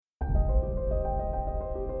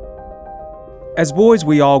As boys,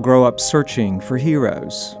 we all grow up searching for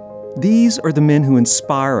heroes. These are the men who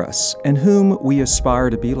inspire us and whom we aspire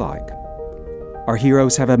to be like. Our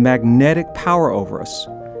heroes have a magnetic power over us,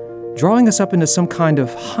 drawing us up into some kind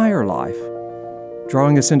of higher life,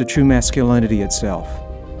 drawing us into true masculinity itself.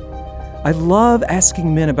 I love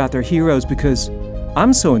asking men about their heroes because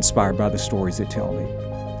I'm so inspired by the stories they tell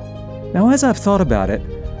me. Now, as I've thought about it,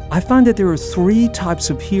 I find that there are three types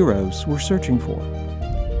of heroes we're searching for.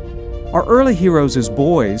 Our early heroes as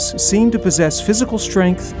boys seem to possess physical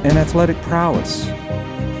strength and athletic prowess.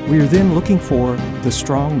 We are then looking for the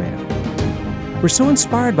strong man. We're so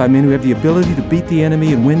inspired by men who have the ability to beat the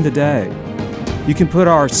enemy and win the day. You can put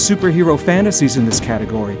our superhero fantasies in this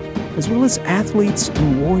category, as well as athletes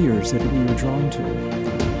and warriors that we are drawn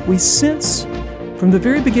to. We sense from the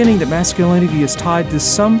very beginning that masculinity is tied to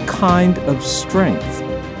some kind of strength,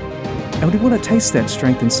 and we want to taste that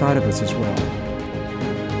strength inside of us as well.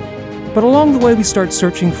 But along the way, we start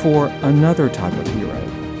searching for another type of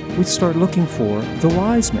hero. We start looking for the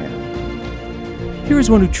wise man. Here is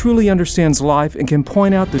one who truly understands life and can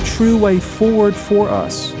point out the true way forward for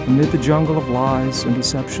us amid the jungle of lies and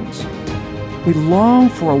deceptions. We long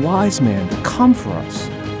for a wise man to come for us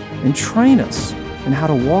and train us in how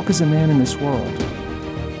to walk as a man in this world.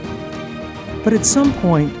 But at some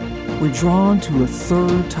point, we're drawn to a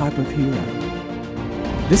third type of hero.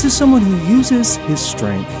 This is someone who uses his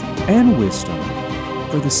strength and wisdom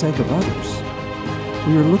for the sake of others.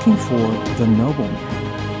 We are looking for the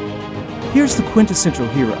nobleman. Here's the quintessential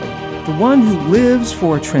hero, the one who lives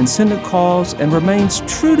for a transcendent cause and remains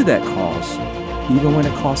true to that cause, even when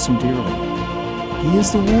it costs him dearly. He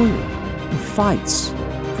is the warrior who fights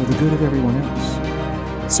for the good of everyone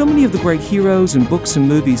else. So many of the great heroes in books and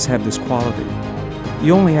movies have this quality.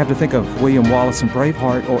 You only have to think of William Wallace in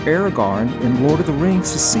Braveheart or Aragorn in Lord of the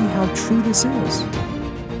Rings to see how true this is.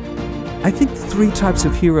 I think the three types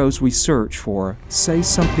of heroes we search for say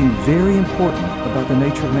something very important about the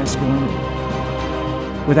nature of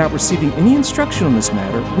masculinity. Without receiving any instruction on this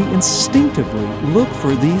matter, we instinctively look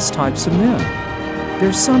for these types of men.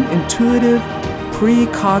 There's some intuitive,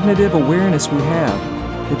 precognitive awareness we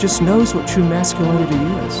have that just knows what true masculinity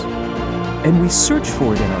is. And we search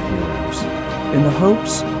for it in our heroes, in the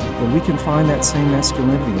hopes that we can find that same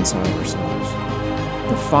masculinity inside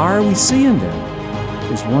ourselves. The fire we see in them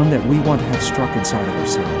is one that we want to have struck inside of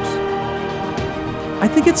ourselves. I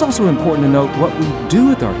think it's also important to note what we do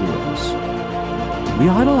with our heroes. We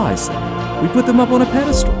idolize them. We put them up on a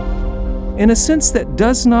pedestal. In a sense that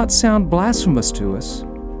does not sound blasphemous to us,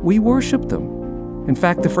 we worship them. In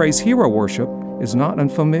fact, the phrase hero worship is not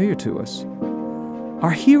unfamiliar to us.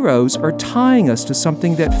 Our heroes are tying us to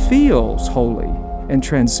something that feels holy and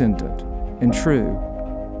transcendent and true.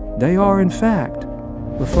 They are, in fact,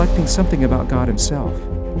 reflecting something about God Himself.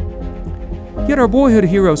 Yet our boyhood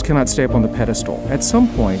heroes cannot stay up on the pedestal. At some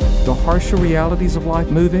point, the harsher realities of life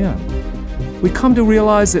move in. We come to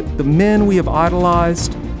realize that the men we have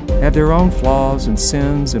idolized have their own flaws and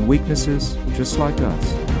sins and weaknesses, just like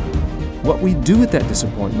us. What we do with that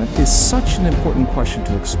disappointment is such an important question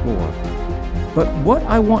to explore. But what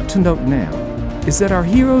I want to note now is that our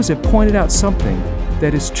heroes have pointed out something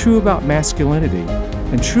that is true about masculinity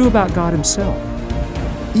and true about God Himself.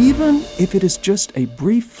 Even if it is just a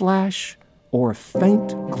brief flash or a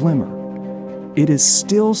faint glimmer, it is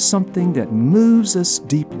still something that moves us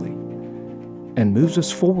deeply and moves us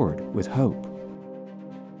forward with hope.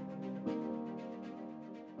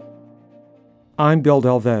 I'm Bill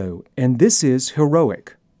Delvaux, and this is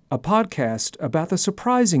Heroic, a podcast about the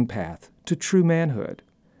surprising path to true manhood.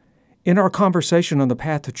 In our conversation on the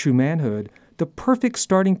path to true manhood, the perfect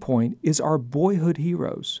starting point is our boyhood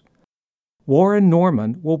heroes. Warren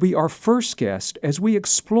Norman will be our first guest as we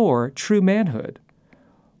explore true manhood.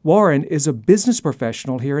 Warren is a business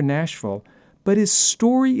professional here in Nashville, but his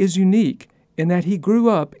story is unique in that he grew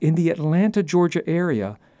up in the Atlanta, Georgia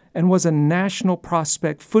area and was a national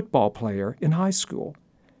prospect football player in high school.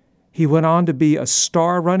 He went on to be a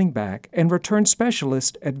star running back and return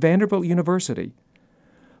specialist at Vanderbilt University.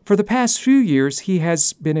 For the past few years, he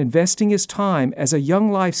has been investing his time as a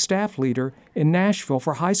Young Life staff leader in Nashville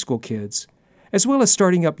for high school kids, as well as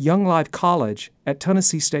starting up Young Life College at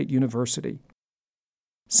Tennessee State University.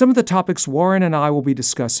 Some of the topics Warren and I will be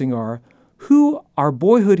discussing are who our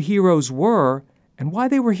boyhood heroes were and why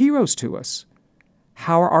they were heroes to us,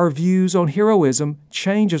 how our views on heroism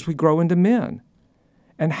change as we grow into men,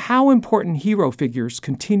 and how important hero figures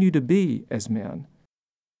continue to be as men.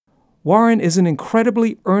 Warren is an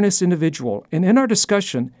incredibly earnest individual, and in our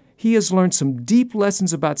discussion, he has learned some deep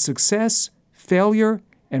lessons about success, failure,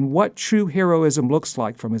 and what true heroism looks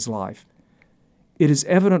like from his life. it is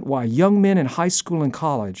evident why young men in high school and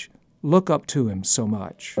college look up to him so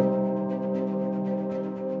much.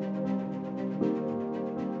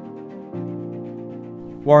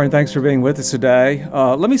 Warren, thanks for being with us today.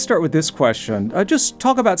 Let me start with this question. Just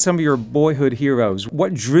talk about some of your boyhood heroes.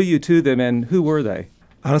 What drew you to them, and who were they?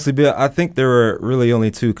 Honestly, Bill, I think there were really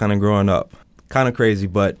only two kind of growing up. Kind of crazy,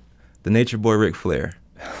 but the Nature Boy Ric Flair.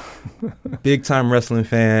 Big-time wrestling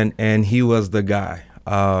fan, and he was the guy.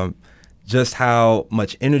 Just how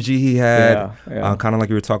much energy he had, kind of like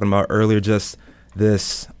you were talking about earlier, just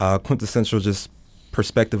this quintessential just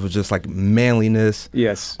perspective of just like manliness.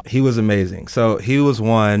 Yes. He was amazing. So he was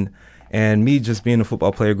one, and me just being a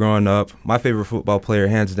football player growing up, my favorite football player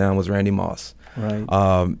hands down was Randy Moss.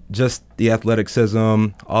 Right. Just the athleticism,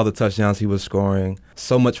 all the touchdowns he was scoring.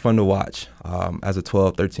 So much fun to watch as a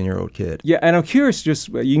 12, 13-year-old kid. Yeah, and I'm curious, just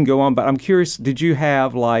you can go on, but I'm curious, did you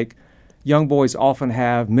have like, young boys often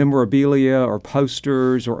have memorabilia or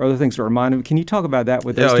posters or other things to remind them? Can you talk about that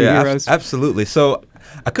with those two heroes? Absolutely. So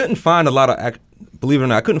I couldn't find a lot of, believe it or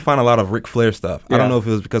not, I couldn't find a lot of Ric Flair stuff. I don't know if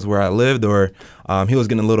it was because where I lived or he was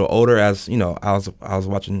getting a little older as, you know, I was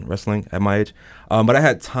watching wrestling at my age. But I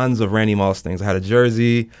had tons of Randy Moss things. I had a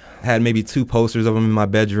jersey, I had maybe 2 posters of him in my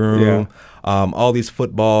bedroom. All these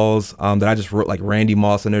footballs that I just wrote like Randy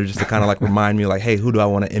Moss in there just to kind of like remind me like, hey, who do I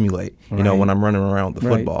want to emulate, you know, when I'm running around with the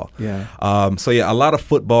football. So yeah, a lot of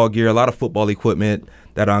football gear, a lot of football equipment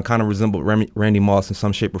that kind of resembled Randy Moss in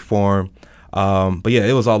some shape or form. But yeah,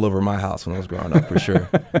 it was all over my house when I was growing up for sure.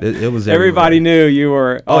 It was everybody knew you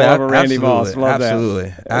were all over Randy Moss. Love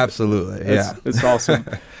Absolutely. Yeah. It's awesome.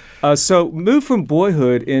 So move from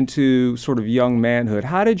boyhood into sort of young manhood.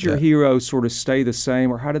 How did your heroes sort of stay the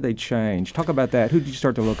same, or how did they change? Talk about that. Who did you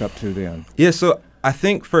start to look up to then? Yeah, so I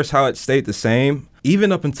think first how it stayed the same.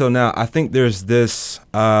 Even up until now, I think there's this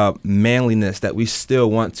manliness that we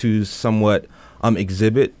still want to somewhat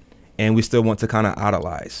exhibit, and we still want to kind of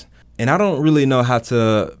idolize. And I don't really know how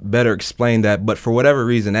to better explain that, but for whatever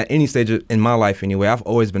reason, at any stage in my life anyway, I've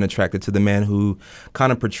always been attracted to the man who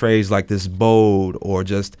kind of portrays like this bold or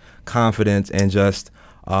just confident and just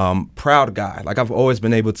proud guy. Like I've always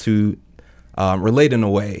been able to relate in a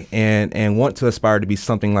way and want to aspire to be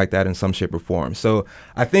something like that in some shape or form. So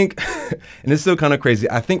I think, and it's still kind of crazy,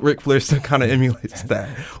 I think Ric Flair still kind of emulates that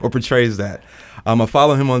or portrays that. I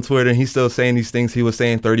follow him on Twitter, and he's still saying these things he was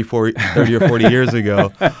saying 30 or 40 years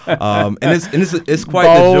ago. And it's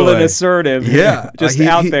quite bold the joy. And assertive. Yeah. Just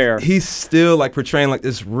out there. He's still like portraying like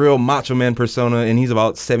this real macho man persona, and he's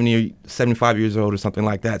about 70 or 75 years old or something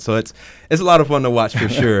like that. So it's a lot of fun to watch for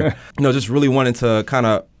sure. You know, just really wanting to kind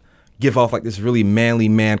of give off like this really manly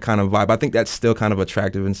man kind of vibe. I think that's still kind of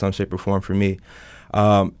attractive in some shape or form for me.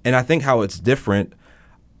 And I think how it's different,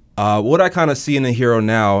 what I kind of see in a hero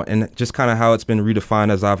now and just kind of how it's been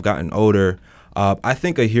redefined as I've gotten older, I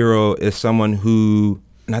think a hero is someone who,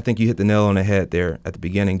 and I think you hit the nail on the head there at the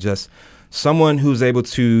beginning, just someone who's able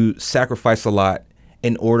to sacrifice a lot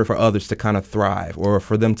in order for others to kind of thrive or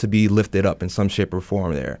for them to be lifted up in some shape or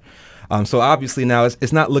form there. So obviously now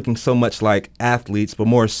it's not looking so much like athletes, but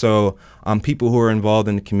more so people who are involved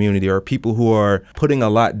in the community or people who are putting a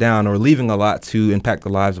lot down or leaving a lot to impact the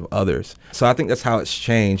lives of others. So I think that's how it's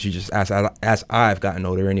changed. You just as I've gotten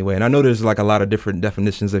older anyway, and I know there's like a lot of different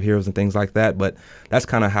definitions of heroes and things like that, but that's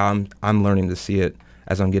kind of how I'm learning to see it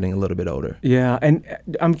as I'm getting a little bit older. Yeah, and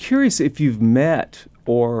I'm curious if you've met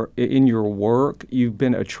or in your work, you've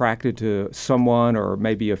been attracted to someone or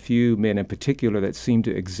maybe a few men in particular that seem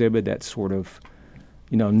to exhibit that sort of,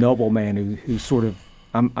 you know, noble man who sort of,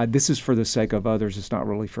 this is for the sake of others, it's not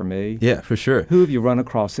really for me. Yeah, for sure. Who have you run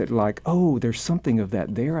across that like, oh, there's something of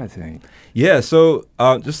that there, I think? Yeah, so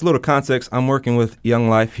just a little context. I'm working with Young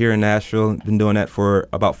Life here in Nashville. Been doing that for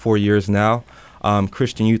about 4 years now.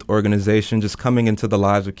 Christian youth organization, just coming into the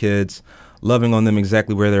lives of kids, loving on them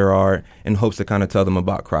exactly where they are in hopes to kind of tell them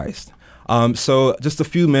about Christ. So just a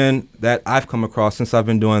few men that I've come across since I've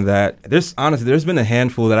been doing that. There's been a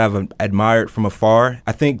handful that I've admired from afar.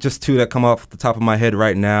 I think just 2 that come off the top of my head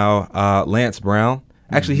right now, Lance Brown.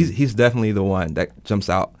 Actually, he's definitely the one that jumps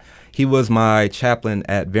out. He was my chaplain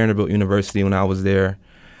at Vanderbilt University when I was there.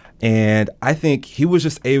 And I think he was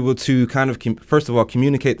just able to kind of, first of all,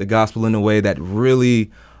 communicate the gospel in a way that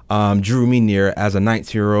really drew me near as a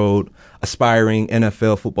 19-year-old aspiring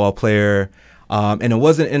NFL football player. And it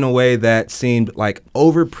wasn't in a way that seemed like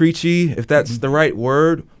over preachy, if that's the right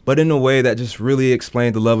word, but in a way that just really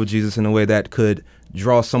explained the love of Jesus in a way that could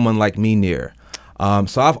draw someone like me near.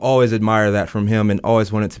 So I've always admired that from him and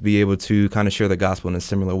always wanted to be able to kind of share the gospel in a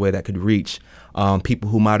similar way that could reach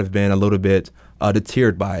people who might have been a little bit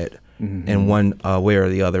deterred by it in one way or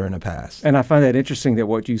the other in the past. And I find that interesting that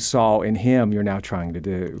what you saw in him, you're now trying to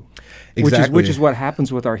do. Exactly. Which is what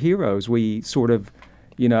happens with our heroes. We sort of,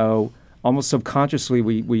 almost subconsciously,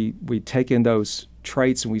 we take in those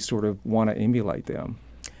traits and we sort of want to emulate them.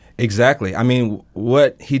 Exactly. I mean,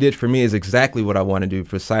 what he did for me is exactly what I want to do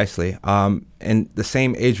precisely. And the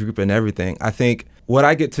same age group and everything. I think what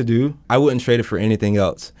I get to do, I wouldn't trade it for anything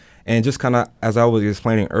else. And just kind of, as I was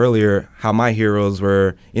explaining earlier, how my heroes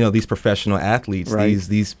were, these professional athletes, right.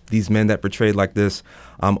 these men that portrayed like this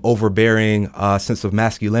overbearing sense of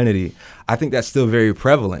masculinity. I think that's still very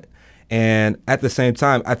prevalent. And at the same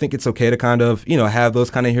time, I think it's okay to kind of, have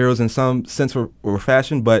those kind of heroes in some sense or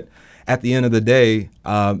fashion. But at the end of the day,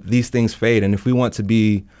 these things fade. And if we want to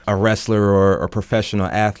be a wrestler or a professional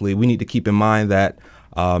athlete, we need to keep in mind that,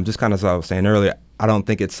 just kind of as I was saying earlier, I don't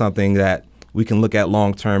think it's something that we can look at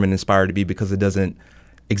long term and inspire to be, because it doesn't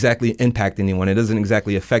exactly impact anyone. It doesn't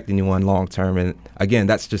exactly affect anyone long term. And again,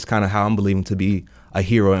 that's just kind of how I'm believing to be a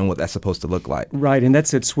hero and what that's supposed to look like. Right, and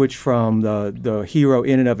that's it switch from the hero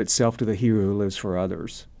in and of itself to the hero who lives for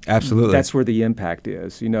others. Absolutely. That's where the impact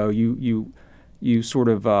is. You sort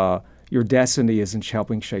of, your destiny isn't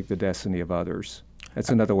helping shape the destiny of others. That's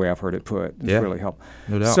another way I've heard it put. It's really helpful.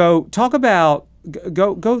 No doubt. So talk about,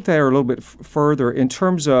 go there a little bit further in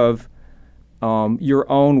terms of your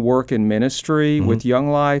own work in ministry with Young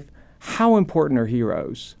Life. How important are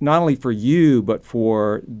heroes, not only for you, but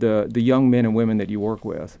for the young men and women that you work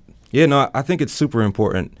with? Yeah, no, I think it's super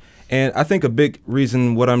important. And I think a big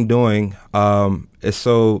reason what I'm doing is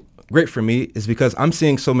so great for me is because I'm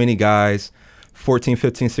seeing so many guys, 14,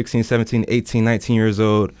 15, 16, 17, 18, 19 years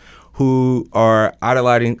old, who are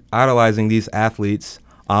idolizing these athletes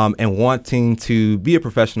and wanting to be a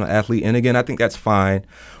professional athlete. And again, I think that's fine.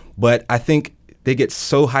 But I think they get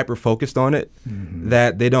so hyper-focused on it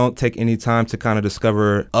that they don't take any time to kind of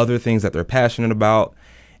discover other things that they're passionate about.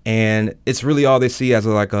 And it's really all they see as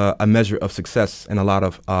a measure of success in a lot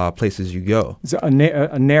of places you go. It's a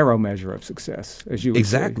narrow measure of success, as you would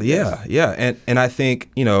exactly, say. Yeah, yeah. And I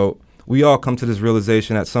think, we all come to this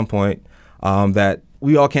realization at some point that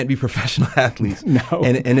we all can't be professional athletes. No.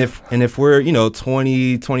 And if we're,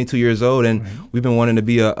 20, 22 years old and we've been wanting to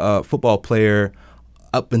be a football player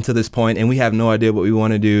up until this point, and we have no idea what we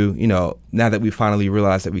want to do, now that we finally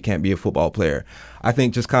realize that we can't be a football player. I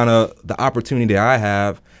think just kind of the opportunity I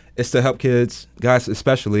have is to help kids, guys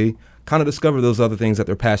especially, kind of discover those other things that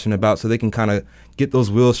they're passionate about so they can kind of get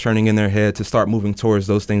those wheels turning in their head to start moving towards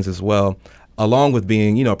those things as well, along with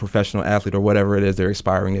being, a professional athlete or whatever it is they're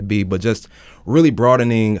aspiring to be. But just really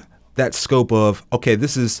broadening that scope of, okay,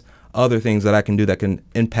 this is other things that I can do that can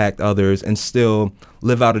impact others and still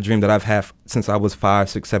live out a dream that I've had since I was 5,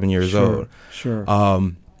 6, 7 years old. Sure.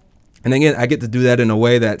 And again, I get to do that in a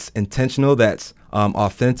way that's intentional, that's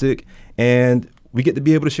authentic, and we get to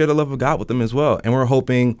be able to share the love of God with them as well. And we're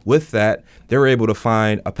hoping with that, they're able to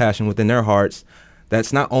find a passion within their hearts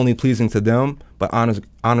that's not only pleasing to them, but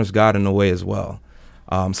honors God in a way as well.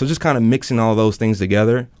 So just kind of mixing all those things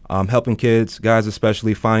together, helping kids, guys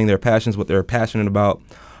especially, finding their passions, what they're passionate about,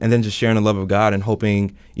 and then just sharing the love of God and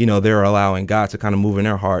hoping, they're allowing God to kind of move in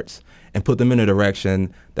their hearts and put them in a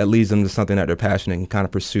direction that leads them to something that they're passionate and kind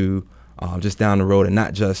of pursue just down the road, and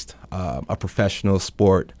not just a professional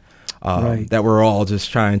sport that we're all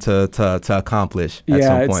just trying to accomplish at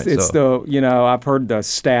some point. It's I've heard the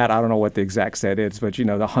stat, I don't know what the exact stat is, but the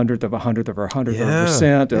 100th of a 100th of a 100th of a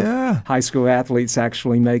percent of high school athletes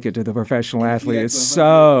actually make it to the professional athlete. It's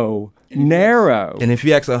so narrow. And if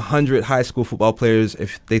you ask 100 high school football players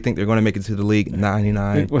if they think they're going to make it to the league,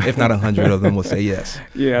 99, if not 100 of them will say yes.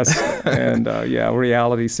 Yes, and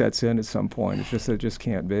reality sets in at some point. It just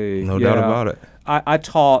can't be. No doubt about it. I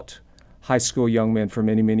taught high school young men for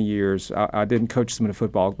many, many years. I didn't coach them in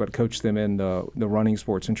football, but coached them in the running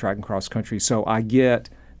sports and track and cross country. So I get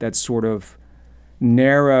that sort of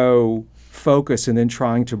narrow focus and then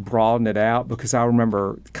trying to broaden it out, because I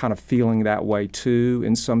remember kind of feeling that way too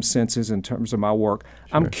in some senses in terms of my work.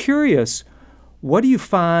 Sure. I'm curious, what do you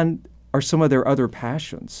find are some of their other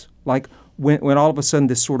passions? Like when all of a sudden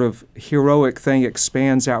this sort of heroic thing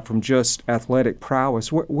expands out from just athletic prowess,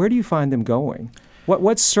 where do you find them going?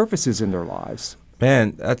 What surfaces in their lives?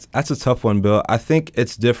 Man, that's a tough one, Bill. I think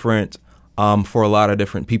it's different for a lot of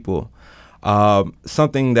different people.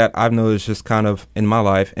 Something that I've noticed just kind of in my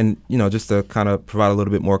life, and just to kind of provide a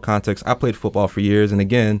little bit more context, I played football for years, and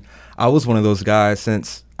again, I was one of those guys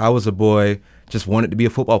since I was a boy, just wanted to be a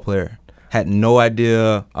football player. Had no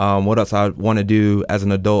idea what else I'd want to do as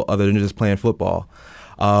an adult other than just playing football.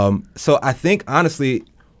 So I think, honestly,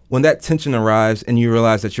 when that tension arrives and you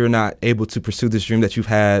realize that you're not able to pursue this dream that you've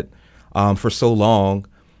had for so long,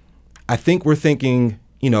 I think we're thinking,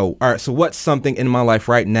 all right, so what's something in my life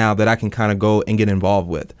right now that I can kind of go and get involved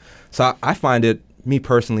with? So I find it, me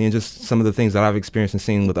personally, and just some of the things that I've experienced and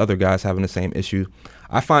seen with other guys having the same issue,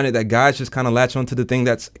 I find it that guys just kind of latch onto the thing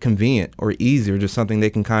that's convenient or easy, or just something they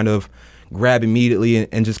can kind of grab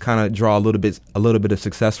immediately and just kind of draw a little bit of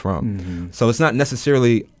success from. Mm-hmm. So it's not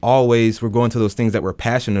necessarily always we're going to those things that we're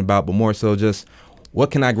passionate about, but more so just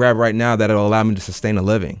what can I grab right now that'll allow me to sustain a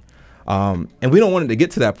living. And we don't want it to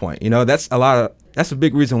get to that point. That's a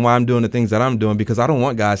big reason why I'm doing the things that I'm doing, because I don't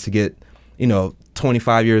want guys to get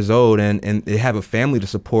 25 years old and they have a family to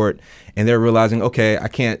support, and they're realizing, okay, I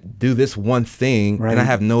can't do this one thing, right, and I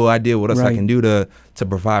have no idea what else I can do to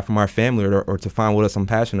provide for my family or to find what else I'm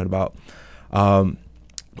passionate about. But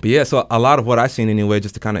yeah, so a lot of what I've seen anyway,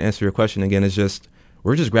 just to kind of answer your question again, is just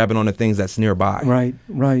we're just grabbing on the things that's nearby.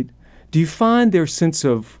 Right. Do you find their sense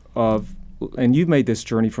of and you've made this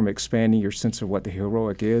journey from expanding your sense of what the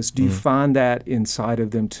heroic is. Do you find that inside of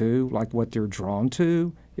them too, like what they're drawn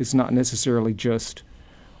to? It's not necessarily just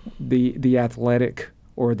the athletic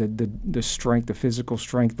or the strength, the physical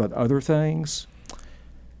strength, but other things?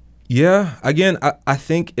 Yeah. Again, I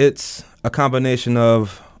think it's a combination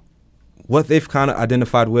of what they've kind of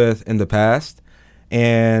identified with in the past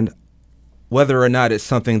and whether or not it's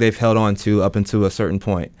something they've held on to up until a certain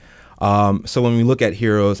point. So when we look at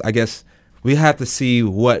heroes, I guess we have to see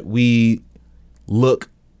what we look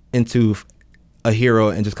into a hero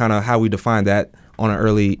and just kind of how we define that at an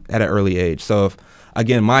early age. So if,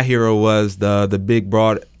 again, my hero was the big,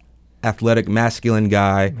 broad, athletic, masculine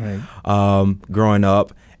guy, right, growing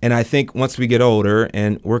up. And I think once we get older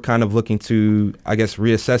and we're kind of looking to, I guess,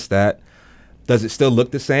 reassess that, does it still look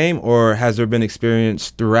the same, or has there been experience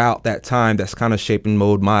throughout that time that's kind of shaped and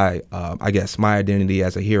mold my identity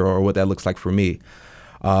as a hero, or what that looks like for me?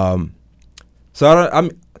 So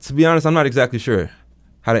to be honest, I'm not exactly sure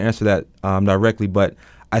how to answer that directly, but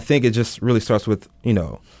I think it just really starts with,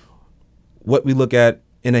 what we look at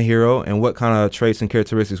in a hero and what kind of traits and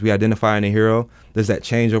characteristics we identify in a hero. Does that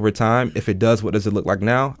change over time? If it does, what does it look like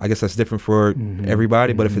now? I guess that's different for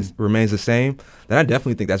everybody, but if it remains the same, then I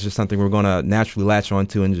definitely think that's just something we're going to naturally latch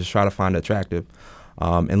onto and just try to find attractive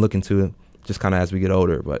and look into just kind of as we get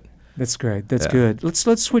older. But that's great. That's good.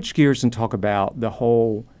 Let's switch gears and talk about the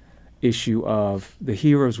whole issue of the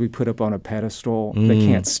heroes we put up on a pedestal. They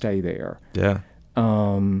can't stay there. Yeah.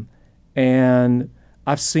 And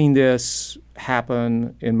I've seen this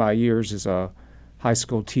happen in my years as a high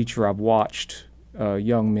school teacher. I've watched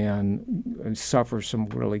young men suffer some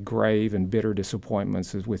really grave and bitter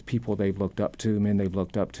disappointments with people they've looked up to, men they've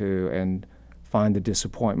looked up to, and find the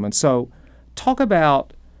disappointment. So talk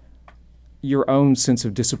about your own sense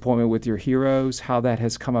of disappointment with your heroes, how that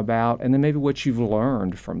has come about, and then maybe what you've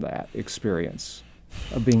learned from that experience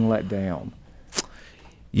of being let down.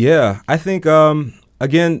 Yeah, I think,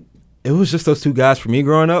 again, it was just those two guys for me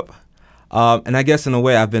growing up. And I guess in a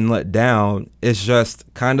way I've been let down. It's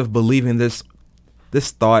just kind of believing this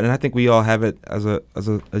thought, and I think we all have it as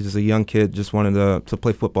a young kid just wanting to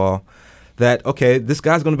play football, that, okay, this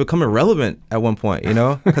guy's going to become irrelevant at one point,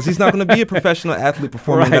 because he's not going to be a professional athlete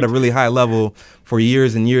performing at a really high level for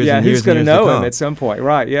years and years and years. Who's going to know him at some point,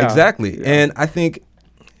 right? Yeah, exactly. Yeah. And I think,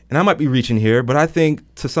 and I might be reaching here, but I think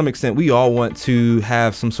to some extent we all want to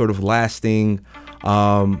have some sort of lasting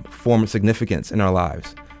form of significance in our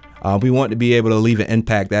lives. We want to be able to leave an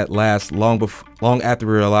impact that lasts long after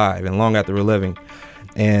we're alive and long after we're living.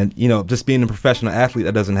 And, just being a professional athlete,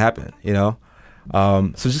 that doesn't happen,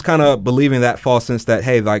 So just kind of believing that false sense that,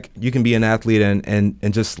 hey, like, you can be an athlete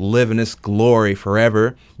and just live in this glory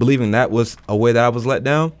forever, believing that was a way that I was let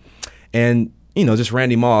down. And, just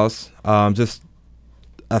Randy Moss, just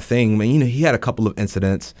a thing. I mean, he had a couple of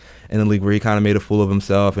incidents in the league where he kind of made a fool of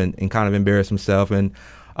himself and kind of embarrassed himself. And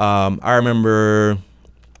I don't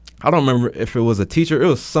remember if it was a teacher. It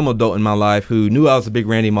was some adult in my life who knew I was a big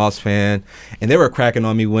Randy Moss fan, and they were cracking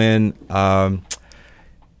on me when it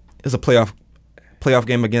was a playoff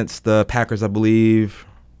game against the Packers, I believe.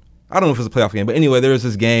 I don't know if it was a playoff game, but anyway, there was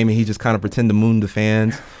this game, and he just kind of pretended to moon the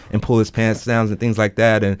fans and pull his pants down and things like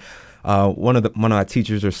that. And one of my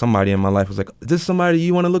teachers or somebody in my life was like, "Is this somebody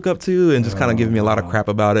you want to look up to?" And just kind of giving me a lot of crap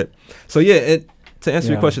about it. So yeah, to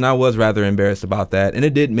answer your question, I was rather embarrassed about that, and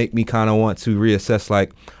it did make me kind of want to reassess,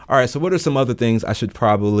 like, all right, so what are some other things I should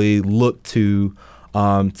probably look to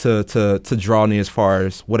draw me as far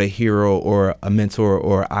as what a hero or a mentor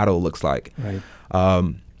or idol looks like. Right.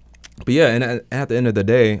 But yeah, and at the end of the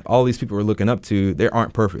day, all these people we're looking up to, they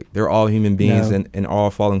aren't perfect. They're all human beings and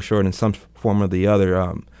all falling short in some form or the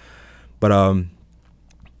other.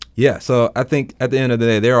 Yeah, so I think at the end of the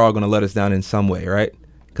day, they're all going to let us down in some way, right?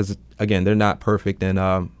 Because, again, they're not perfect,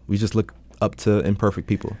 and we just look up to imperfect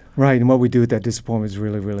people. Right, and what we do with that disappointment is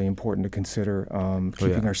really, really important to consider,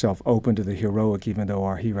 keeping yeah. ourselves open to the heroic even though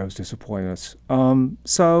our heroes disappoint us.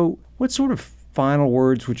 So what sort of final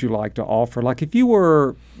words would you like to offer? Like if you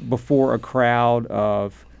were before a crowd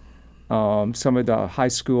of some of the high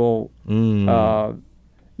school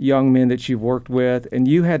young men that you've worked with, and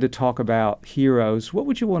you had to talk about heroes, what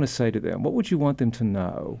would you want to say to them? What would you want them to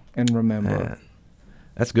know and remember? Man,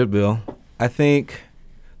 that's good, Bill. I think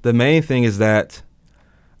the main thing is that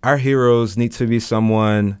our heroes need to be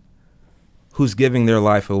someone who's giving their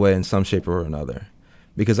life away in some shape or another.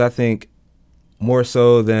 Because I think more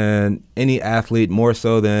so than any athlete, more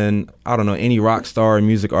so than, I don't know, any rock star or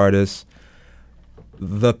music artist,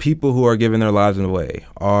 the people who are giving their lives away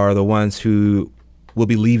are the ones who will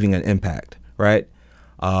be leaving an impact, right?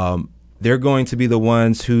 They're going to be the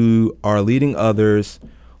ones who are leading others,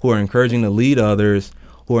 who are encouraging to lead others,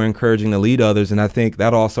 who are encouraging to lead others. And I think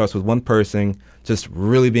that all starts with one person just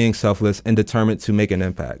really being selfless and determined to make an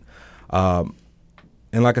impact. And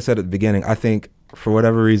like I said at the beginning, I think for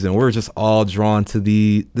whatever reason, we're just all drawn to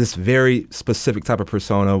this very specific type of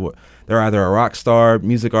persona. They're either a rock star,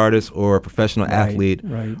 music artist, or a professional athlete,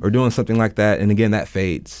 or doing something like that. And again, that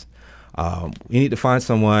fades. You need to find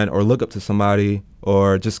someone or look up to somebody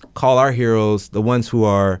or just call our heroes the ones who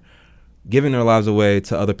are giving their lives away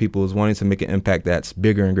to other people, is wanting to make an impact that's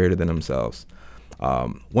bigger and greater than themselves.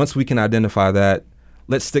 Once we can identify that,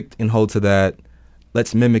 let's stick and hold to that.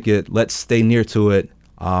 Let's mimic it. Let's stay near to it,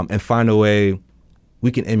 and find a way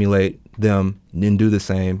we can emulate them and do the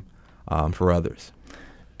same for others.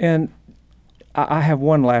 And I have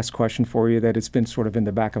one last question for you that it's been sort of in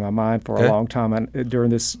the back of my mind for a long time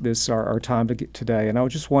during this our time today, and I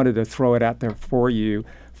just wanted to throw it out there for you.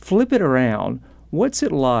 Flip it around. What's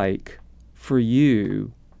it like for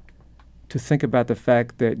you to think about the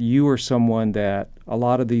fact that you are someone that a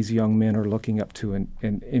lot of these young men are looking up to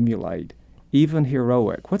and emulate, even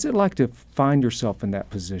heroic? What's it like to find yourself in that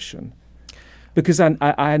position? Because I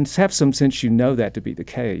have some sense you know that to be the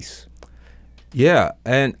case. Yeah,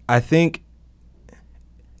 and I think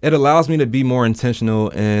it allows me to be more intentional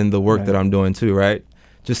in the work that I'm doing too, right?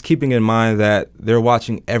 Just keeping in mind that they're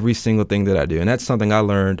watching every single thing that I do. And that's something I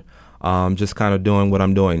learned just kind of doing what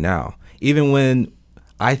I'm doing now. Even when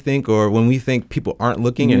I think, or when we think people aren't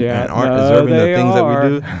looking and aren't observing the things that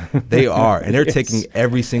we do, they are. And they're taking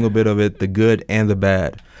every single bit of it, the good and the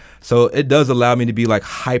bad. So it does allow me to be like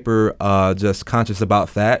hyper just conscious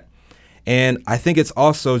about that. And I think it's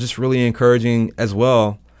also just really encouraging as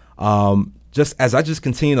well. Just as I just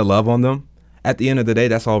continue to love on them, at the end of the day,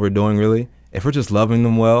 that's all we're doing really. If we're just loving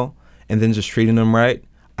them well and then just treating them right,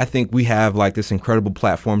 I think we have like this incredible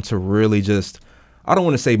platform to really just, I don't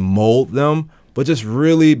want to say mold them, but just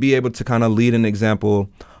really be able to kind of lead an example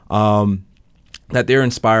that they're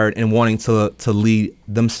inspired and wanting to lead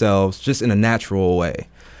themselves just in a natural way.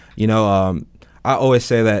 You know, I always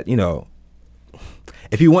say that, you know,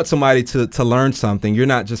 if you want somebody to learn something, you're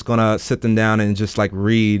not just going to sit them down and just like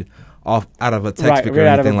read off out of a textbook or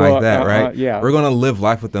anything like that, right? We're going to live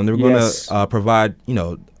life with them. They're going to provide, you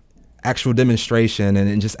know, actual demonstration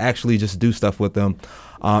and just actually just do stuff with them.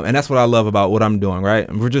 And that's what I love about what I'm doing, right?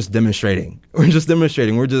 And we're just demonstrating. We're just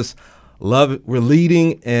we're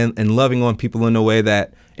leading and loving on people in a way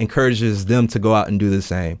that encourages them to go out and do the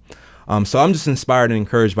same. So I'm just inspired and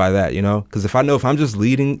encouraged by that, you know, because if I'm just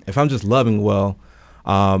leading, if I'm just loving well,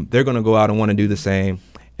 they're going to go out and want to do the same.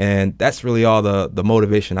 And that's really all the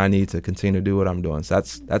motivation I need to continue to do what I'm doing. So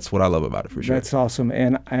that's what I love about it, for sure. That's awesome.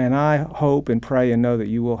 And I hope and pray and know that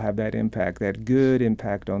you will have that impact, that good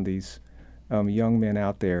impact on these young men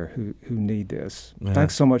out there who need this. Yeah.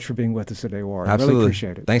 Thanks so much for being with us today, Warren. Absolutely. I really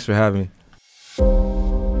appreciate it. Thanks for having me.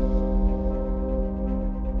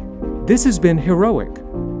 This has been Heroic.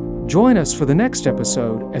 Join us for the next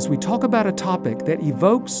episode as we talk about a topic that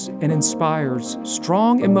evokes and inspires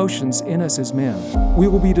strong emotions in us as men. We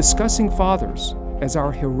will be discussing fathers as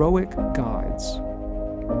our heroic guides.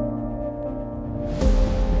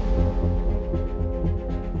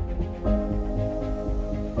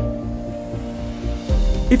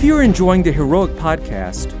 If you're enjoying the Heroic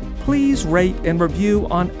Podcast, please rate and review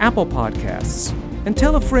on Apple Podcasts and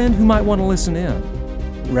tell a friend who might want to listen in.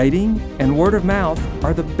 Rating and word of mouth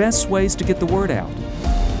are the best ways to get the word out.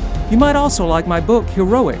 You might also like my book,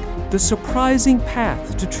 Heroic, The Surprising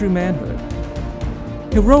Path to True Manhood.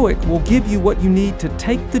 Heroic will give you what you need to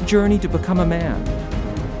take the journey to become a man.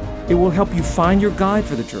 It will help you find your guide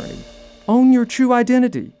for the journey, own your true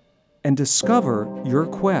identity, and discover your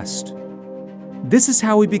quest. This is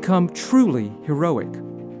how we become truly heroic.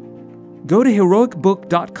 Go to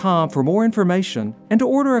heroicbook.com for more information and to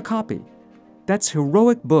order a copy. That's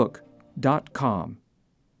heroicbook.com.